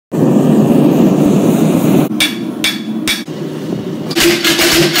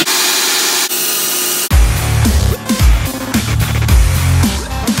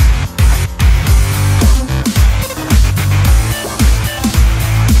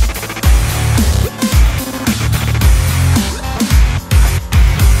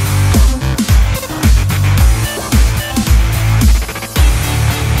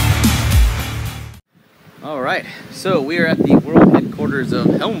So we are at the world headquarters of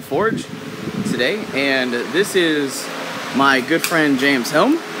HelmForge today, and this is my good friend James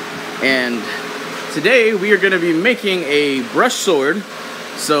Helm, and today we are going to be making a brush sword,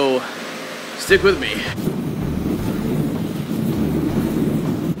 so stick with me.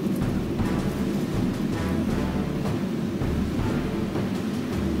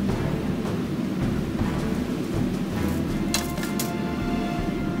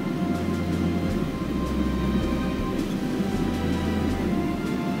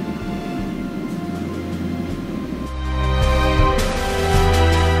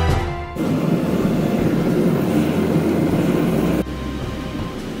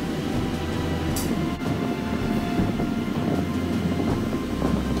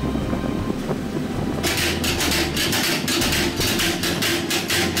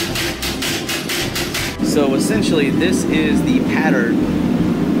 So essentially this is the pattern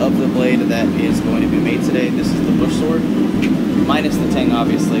of the blade that is going to be made today. This is the bush sword, minus the tang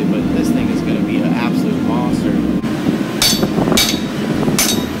obviously, but this thing is going to be an absolute monster.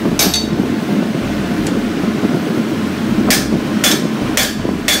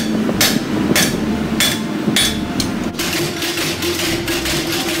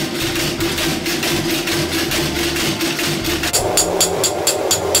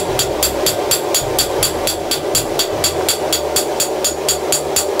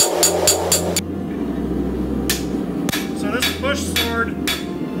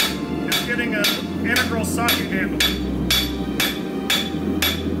 Socket handle.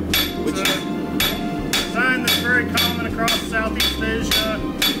 Which is a design that's very common across Southeast Asia.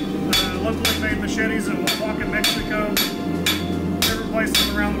 Locally made machetes in Oaxaca, Mexico. Different places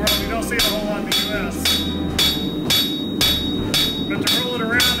around the world. You don't see it a whole lot in the US. But to roll it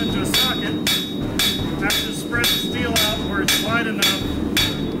around into a socket, you have to spread the steel out where it's wide enough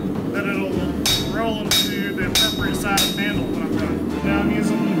that it'll roll into the appropriate size handle when I'm done. Now I'm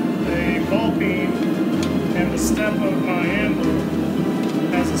using a ball peen, and the stem of my anvil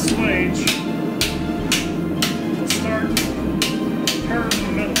has a swage. We'll start curve in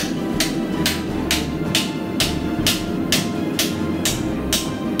the middle.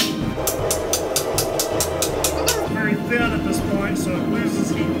 It's very thin at this point, so it loses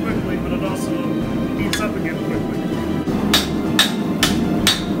heat quickly, but it also heats up again quickly.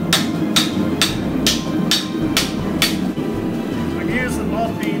 I'm using the ball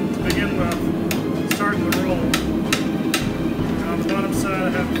peen to begin with. Starting the roll. And on the bottom side I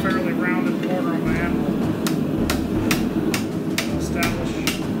have a fairly rounded corner on my anvil. Establish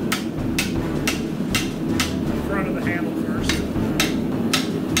the front of the handle first.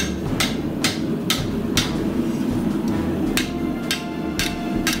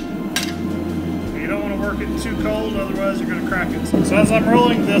 You don't want to work it too cold, otherwise you're going to crack it. So as I'm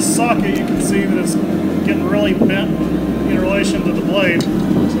rolling this socket, you can see that it's getting really bent in relation to the blade.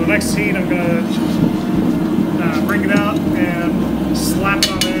 So the next heat I'm going to bring it out and slap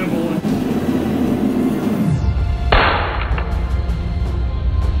it on the anvil.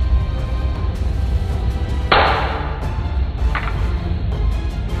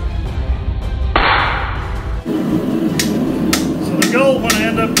 So the goal when I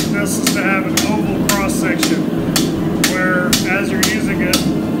end up with this is to have an oval cross section where as you're using it,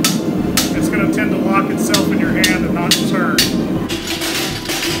 it's going to tend to lock itself in your hand and not turn.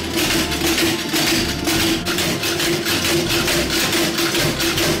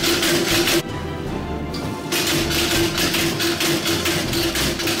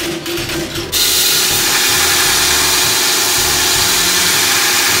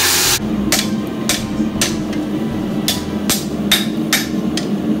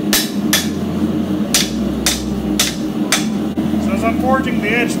 Forging the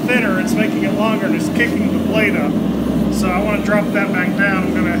edge thinner, it's making it longer and it's kicking the blade up. So I want to drop that back down.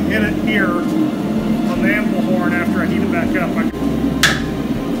 I'm going to hit it here on the anvil horn after I heat it back up.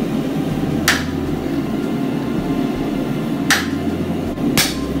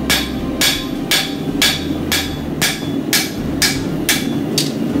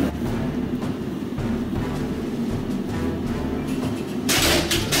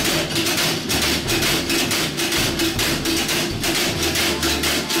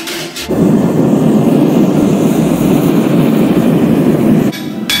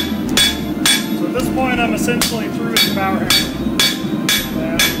 I'm essentially through with the power hammer,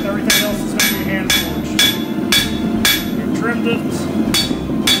 and everything else is going to be hand forged. We've trimmed it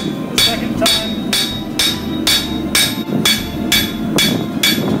the second time.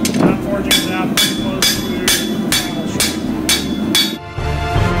 Hand forging is now pretty close to the final shape.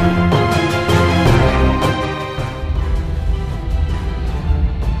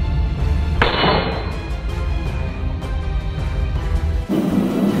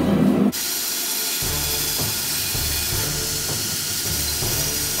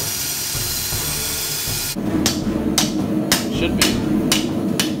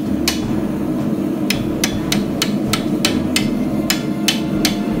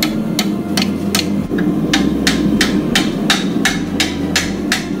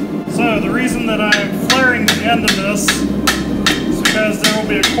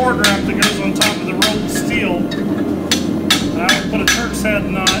 cord wrap that goes on top of the rolled steel. And I would put a Turks head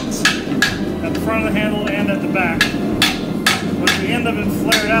knot at the front of the handle and at the back. With the end of it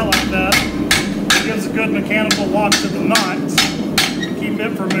flared out like that, it gives a good mechanical lock to the knot to keep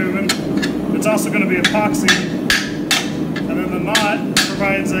it from moving. It's also going to be epoxy. And then the knot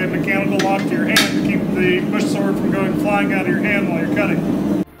provides a mechanical lock to your hand to keep the bush sword from going flying out of your hand while you're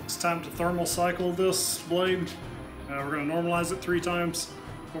cutting. It's time to thermal cycle this blade. We're going to normalize it 3 times.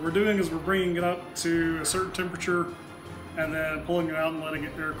 What we're doing is we're bringing it up to a certain temperature and then pulling it out and letting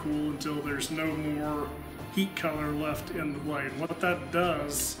it air cool until there's no more heat color left in the blade. What that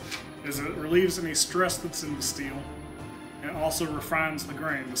does is it relieves any stress that's in the steel and also refines the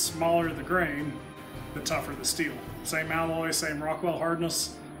grain. The smaller the grain, the tougher the steel. Same alloy, same Rockwell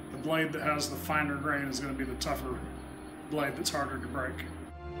hardness. The blade that has the finer grain is going to be the tougher blade that's harder to break.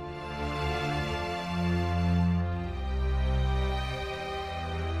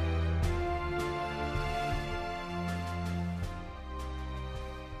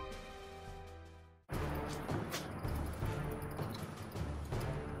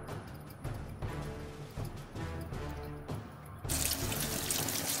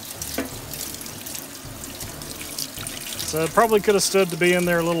 So it probably could have stood to be in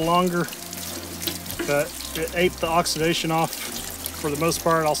there a little longer, but it ate the oxidation off for the most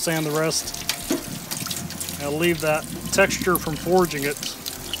part. I'll sand the rest. I'll leave that texture from forging it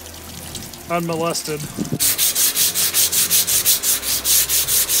unmolested.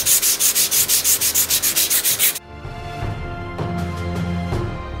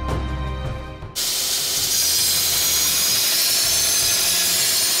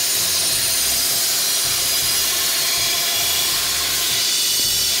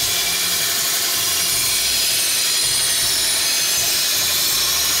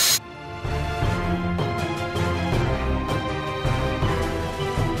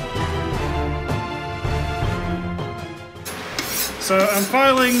 So I'm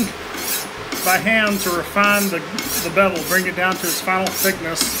filing by hand to refine the bevel, bring it down to its final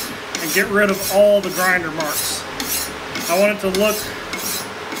thickness, and get rid of all the grinder marks. I want it to look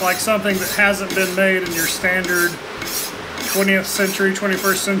like something that hasn't been made in your standard 20th century,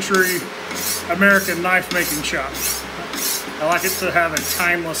 21st century American knife making shop. I like it to have a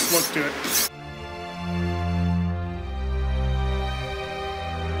timeless look to it.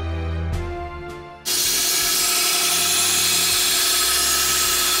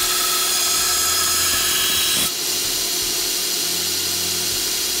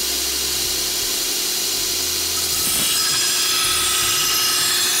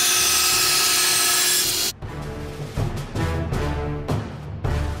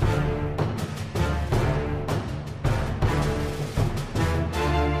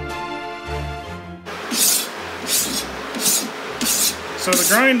 So the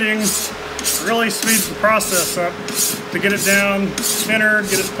grinding really speeds the process up to get it down thinner,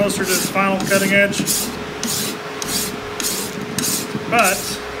 get it closer to its final cutting edge. But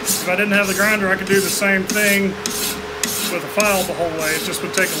if I didn't have the grinder, I could do the same thing with a file the whole way. It just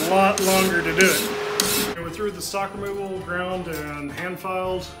would take a lot longer to do it. And we're through the stock removal, ground, and hand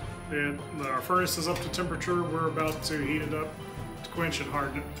filed. Our furnace is up to temperature. We're about to heat it up to quench and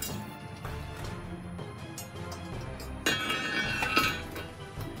harden it.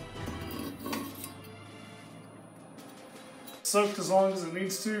 Soaked as long as it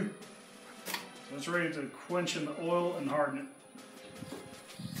needs to. So it's ready to quench in the oil and harden it.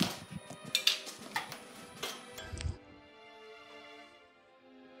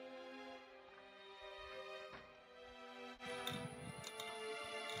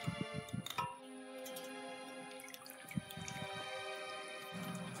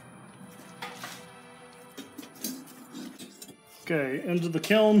 Okay, into the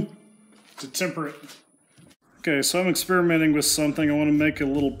kiln to temper it. Okay, so I'm experimenting with something. I want to make a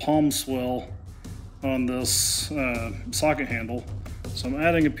little palm swell on this socket handle. So I'm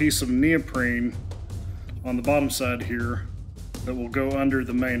adding a piece of neoprene on the bottom side here that will go under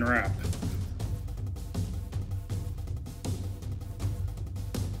the main wrap.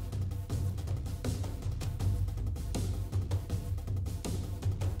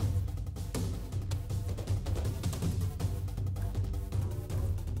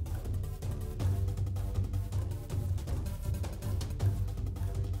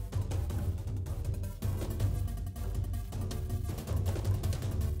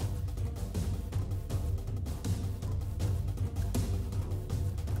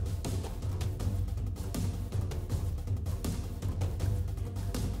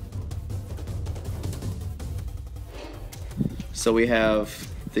 So we have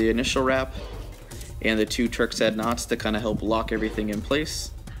the initial wrap and the 2 Turks head knots to kind of help lock everything in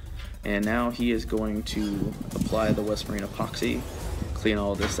place. And now he is going to apply the West Marine epoxy, clean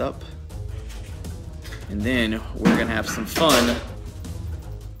all this up, and then we're gonna have some fun.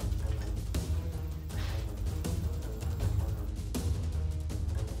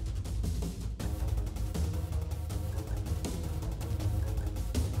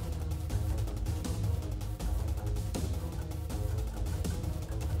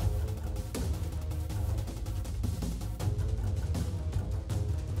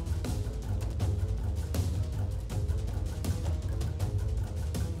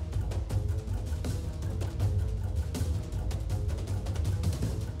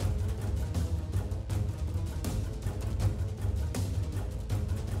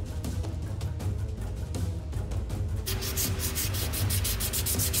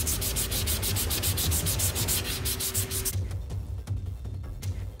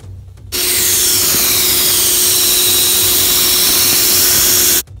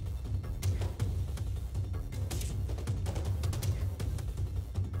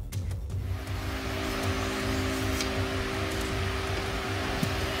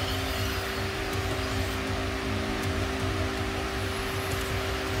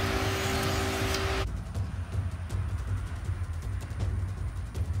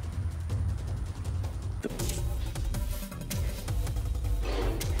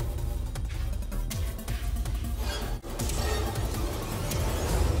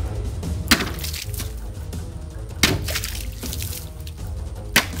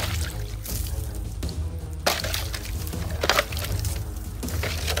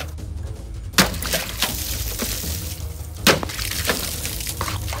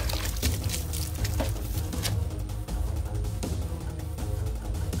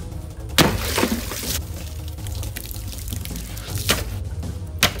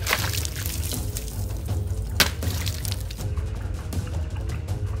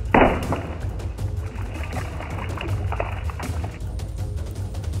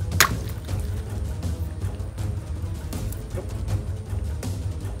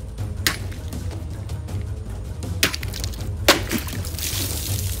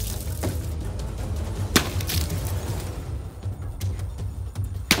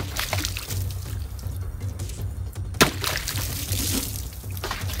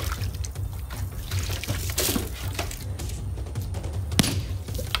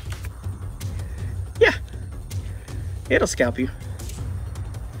 It'll scalp you.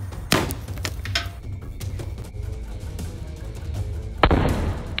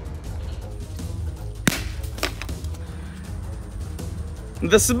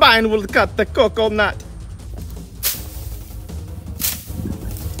 The spine will cut the coconut.